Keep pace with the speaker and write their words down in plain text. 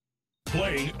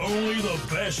Playing only the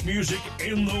best music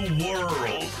in the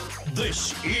world. This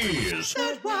is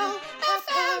Third World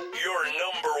FM your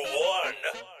number one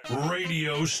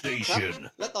radio ครับ station.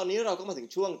 และตอนนี้เราก็มาถึง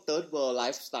ช่วง Third World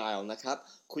Lifestyle นะครับ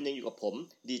คุณยังอยู่กับผม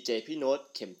ดีเจพี่โน้ต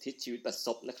เข็มทิศชีวิตบัดซ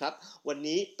บนะครับวัน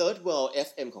นี้ Third World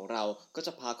FM ของเราก็จ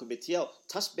ะพาคุณไปเที่ยว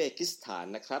ทัชเบกิสถาน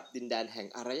นะครับดินแดนแห่ง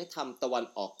อารยธรรมตะวัน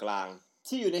ออกกลาง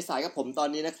ที่อยู่ในสายกับผมตอน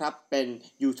นี้นะครับเป็น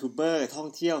ยูทูบเบอร์ท่อง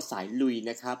เที่ยวสายลุย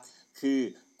นะครับคือ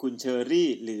คุณเชอรี่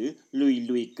หรือ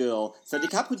ลุยเกิร์ลสวัสดี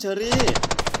ครับคุณเชอรี่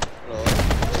ฮัลโหล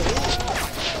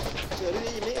เชอ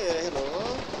รี่ไม่เอ่ยฮัลโหล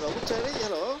คุณเชอรี่ฮั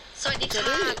ลโหลสวัสดีค่ะ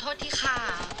โทษทีค่ะ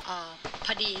พ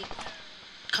อดี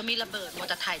เขามีระเบิดมัว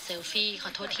แต่ถ่ายเซลฟี่ขอ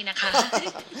โทษทีนะคะ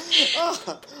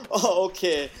โอเค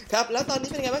ครับแล้วตอนนี้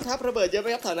เป็นไงบ้างครับระเบิดเยอะไหม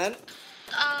ครับแถวนั้น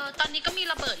ตอนนี้ก็มี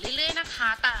ระเบิดเรื่อยๆนะคะ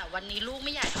แต่วันนี้ลูกไ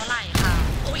ม่ใหญ่เท่าไหร่ค่ะ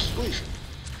อุ้ย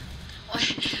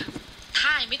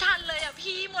ถ่ายไม่ทันเลยอ่ะ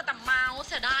พี่มัวแต่เมาเ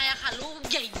สียดายอะค่ะลูก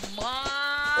ใหญ่มา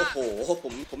กโอ้โห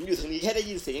ผมอยู่ทางนี้แค่ได้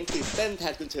ยินเสียงยังตื่นเต้นแท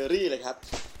นคุณเชอรี่เลยครับ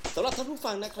สำหรับท่านผู้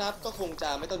ฟังนะครับก็คงจะ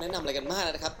ไม่ต้องแนะนำอะไรกันมาก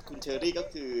นะครับคุณเชอรี่ก็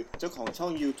คือเจ้าของช่อ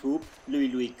ง YouTube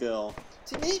ลุยเกิร์ล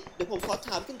ทีนี้เดี๋ยวผมขอถ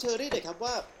ามคุณเชอรี่หน่อยครับ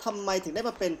ว่าทำไมถึงได้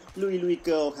มาเป็นลุยเ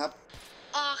กิร์ลครับ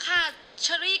ค่ะเช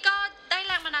อรี่ก็ได้แ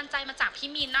รงบันดาลใจมาจากพี่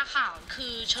มินนะคะคื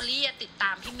อเชอรี่ติดต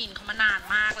ามพี่มินเขามานาน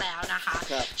มากแล้วนะคะ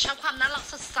ชอบความน่ารัก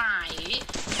สดใส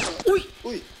อุ้ย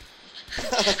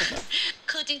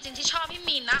คือจริงๆที่ชอบพี่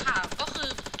มินนะคะก็คือ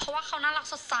เพราะว่าเขาน่ารัก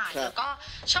สดใสแล้วก็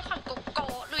ชอบความโก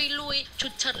ลุยชุ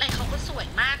ดเชิ้ตอะไรเขาก็สวย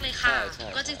มากเลยค่ะ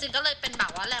ก็จริงๆก็เลยเป็นแบ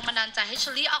บว่าแรงบันดาลใจให้เช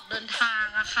อรี่ออกเดินทาง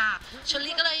อะค่ะเชอ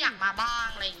รี่ก็เลยอยากมาบ้าง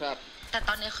อะไรอย่างเงี้ยแต่ต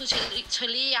อนนี้คือเชอ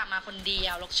รี่อยากมาคนเดีย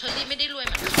วแล้วเชอรี่ไม่ได้รวยเ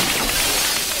หมือนเขา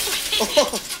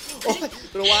โอ้ย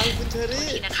ระวังคุณเชอรี่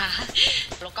นะคะ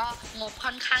แล้วก็งบค่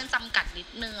อนข้างจำกัดนิด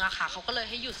นึงอะค่ะเขาก็เลย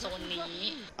ให้อยู่โซนนี้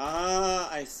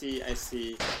I see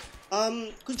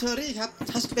คุณเชอรี่ครับ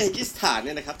ทัชเบกิสถานเ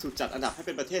นี่ยนะครับถูกจัดอันดับให้เ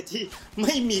ป็นประเทศที่ไ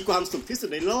ม่มีความสุขที่สุด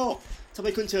ในโลกทำไม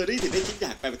คุณเชอรี่ถึงได้คิดอย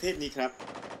ากไปประเทศนี้ครับ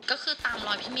ก็คือตามร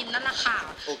อยพี่มินนั่นแหละค่ะ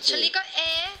เชอรี่ก็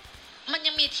มัน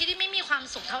ยังมีที่ที่ไม่มีความ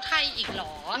สุขเท่าไทยอีกหร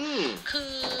อคื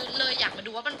อเลยอยากมาดู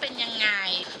ว่ามันเป็นยังไง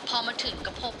พอมาถึง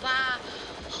ก็พบว่า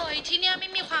เฮ้ยที่เนี่ยไม่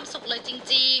มีความสุขเลยจ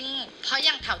ริงๆเพราะอ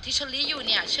ย่างแถวที่เชอรี่อยู่เ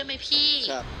นี่ยเชื่อไหมพี่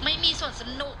ไม่มีสวนส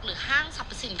นุกหรือห้างสรร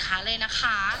พสินค้าเลยนะค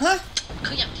ะ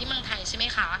คืออย่างที่เมืองไทยใช่ไหม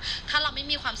คะถ้าเราไม่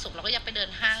มีความสุขเราก็ยังไปเดิน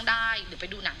ห้างได้หรือไป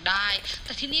ดูหนังได้แ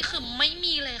ต่ที่นี่คือไม่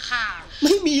มีเลยค่ะไ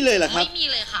ม่มีเลยเหรอครับไม่มี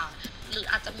เลยค่ะหรือ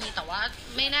อาจจะมีแต่ว่า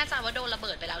ไม่แน่ใจว่าโดนระเ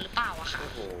บิดไปแล้วหรือเปล่าอะค่ะโ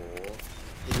อ้โห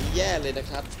อย่างนี้แย่เลยนะ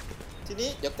ครับทีนี้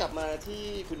เดี๋ยวกลับมาที่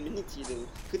คุณมิ้นอีกทีนึง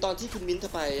คือตอนที่คุณมิ้น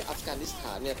ไปอัฟกานิสถ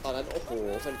านเนี่ยตอนนั้นโอ้โห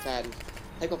แฟน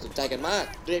ๆให้ความสนใจกันมาก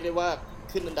เรียกได้ว่า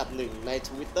ขึ้นอันดับ1ใน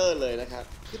Twitter เลยนะครับ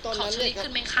คือตอนนั้นเนี่ยครับ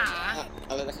ขึ้นไหมคะ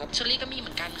อะไรนะครับเชอรี่ก็มีเห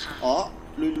มือนกันค่ะ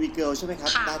ลุยเกิร์ลใช่ไหมครับ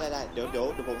ได้เดี๋ยว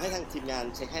ผมให้ทางทีมงาน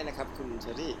เช็คให้นะครับคุณเช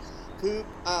อรี่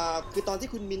คือตอนที่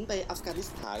คุณมิ้นไปอัฟกานิส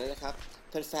ถานเนี่ยนะครับ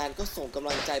แฟนๆก็ส่งกำ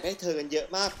ลังใจไปให้เธอกันเยอะ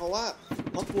มากเพราะ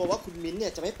กลัวว่าคุณมิ้นเนี่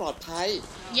ยจะไม่ปลอดภัย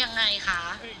ยังไงคะ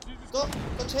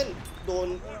ก็เช่นโดน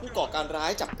ผู้ก่อการร้า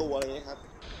ยจับตัวอะไรเงี้ยครับ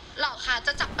หรอคะจ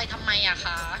ะจับไปทำไมอะค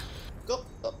ะ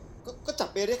ก็จับ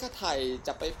ไปเรียกค่าไถ่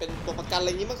จับไปเป็นตัวประกันอะไร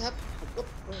อย่างงี้มั้งครับผมก็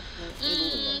ไม่รู้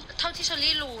เหมือนกันเท่าที่เชอ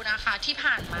รี่รู้นะคะที่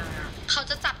ผ่านมาเขา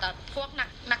จะจับแต่พวก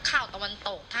นักข่าวตะวันต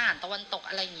กทหารตะวันตก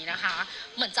อะไรอย่างงี้นะคะ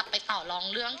เหมือนจับไปต่อรอง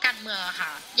เรื่องการเมืองอะค่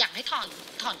ะอยากให้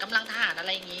ถอนกำลังทหารอะไ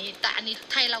รอย่างงี้แต่อันนี้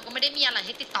ไทยเราก็ไม่ได้มีอะไรใ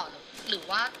ห้ติดต่อหรือ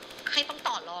ว่าให้ต้อง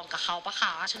ต่อรองกับเขาปะค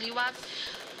ะเชอรี่ว่า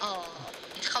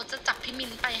เขาจะจับพี่มิ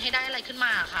นไปให้ได้อะไรขึ้นม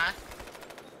าคะ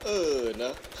น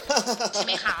ะใช่ไ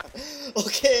หมคะโอ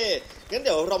เคงั้นเ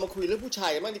ดี๋ยวเรามาคุยเรื่องผู้ชา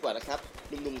ยกันบ้างดีกว่านะครับ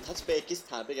หนุ่มๆทัชเบกิสถ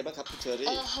านเป็นไงบ้างครับคุณเชอรี่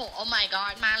โอ้โห oh my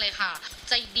god มากเลยค่ะ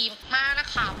ใจดีมากนะ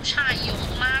คะผู้ชายเยอะ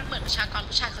มากเหมือนประชากร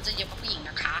ผู้ชายเขาจะเยอะกว่าผู้หญิง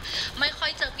นะคะไม่ค่อ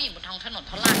ยเจอผู้หญิงบนท้องถนนเ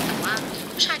ท่าไหร่แต่ว่า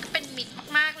ผู้ชายก็เป็นมิตร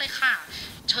มากๆเลยค่ะ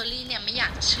เชอรี่เนี่ยไม่อยา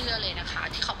กจะเชื่อเลยนะคะ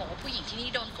ที่เขาบอกว่าผู้หญิงที่นี่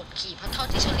โดนกดขี่เพราะเท่า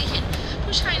ที่เชอรี่เห็น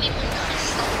ผู้ชายในเมืองเขา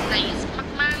โซไนส์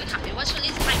มากๆเลยค่ะไม่ว่าเชอ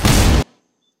รี่จะไป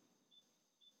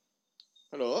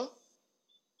ฮัลโหล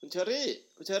คุณเชอรี่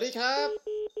ครับ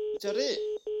คุณเชอรี่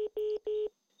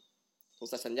สง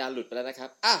สัยสัญญาณหลุดไปแล้วนะครับ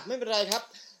ไม่เป็นไรครับ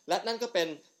และนั่นก็เป็น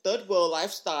Third World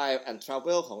Lifestyle and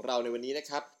Travel ของเราในวันนี้นะ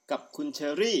ครับกับคุณเชอ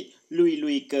รี่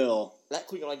ลุยเกิร์ลและ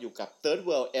คุณกำลังอยู่กับ Third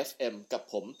World FM กับ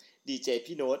ผมดีเจ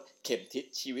พี่โน้ตเข็มทิศ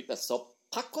ชีวิตบัดซบ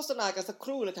พักโฆษณากันสักค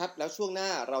รู่นะครับแล้วช่วงหน้า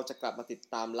เราจะกลับมาติด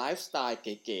ตามไลฟ์สไตล์เ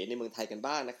ก๋ๆในเมืองไทยกัน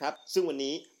บ้างนะครับซึ่งวัน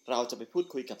นี้เราจะไปพูด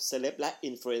คุยกับเซเลบและ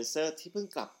อินฟลูเอนเซอร์ที่เพิ่ง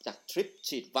กลับจากทริป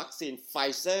ฉีดวัคซีนไฟ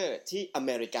เซอร์ที่อเม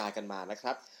ริกากันมานะค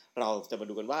รับเราจะมา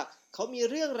ดูกันว่าเขามี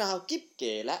เรื่องราวกิ๊บเ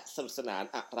ก๋และสนุกสนาน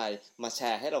อะไรมาแช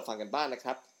ร์ให้เราฟังกันบ้างนะค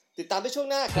รับติดตามในช่วง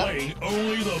หน้าครับ Playing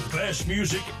only the best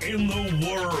music in the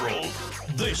world.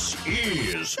 This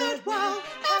is Third World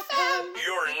FM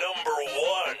your number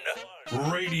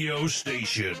radio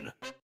station.